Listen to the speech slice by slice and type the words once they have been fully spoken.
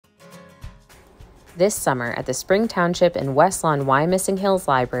This summer at the Spring Township and West Lawn Wyomissing Hills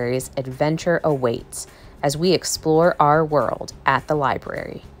Libraries, adventure awaits as we explore our world at the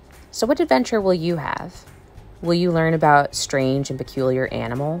library. So what adventure will you have? Will you learn about strange and peculiar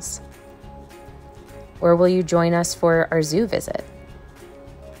animals? Or will you join us for our zoo visit?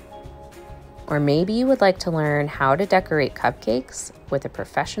 Or maybe you would like to learn how to decorate cupcakes with a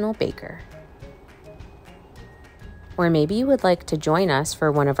professional baker. Or maybe you would like to join us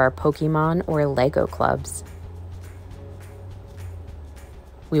for one of our Pokemon or Lego clubs.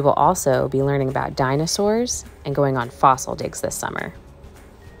 We will also be learning about dinosaurs and going on fossil digs this summer.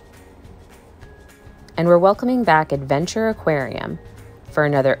 And we're welcoming back Adventure Aquarium for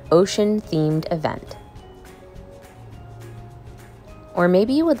another ocean-themed event. Or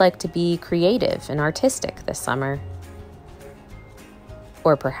maybe you would like to be creative and artistic this summer.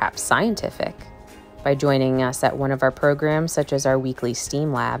 Or perhaps scientific by joining us at one of our programs such as our weekly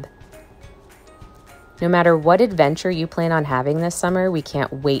STEAM lab. No matter what adventure you plan on having this summer, we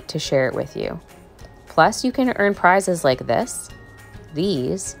can't wait to share it with you. Plus, you can earn prizes like this,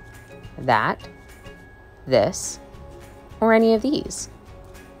 these, that, this, or any of these.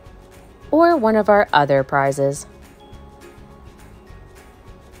 Or one of our other prizes.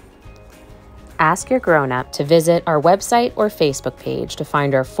 Ask your grown-up to visit our website or Facebook page to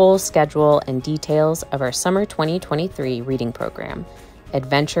find our full schedule and details of our Summer 2023 reading program.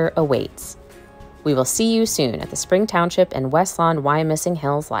 Adventure awaits. We will see you soon at the Spring Township and West Lawn Wyomissing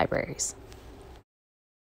Hills Libraries.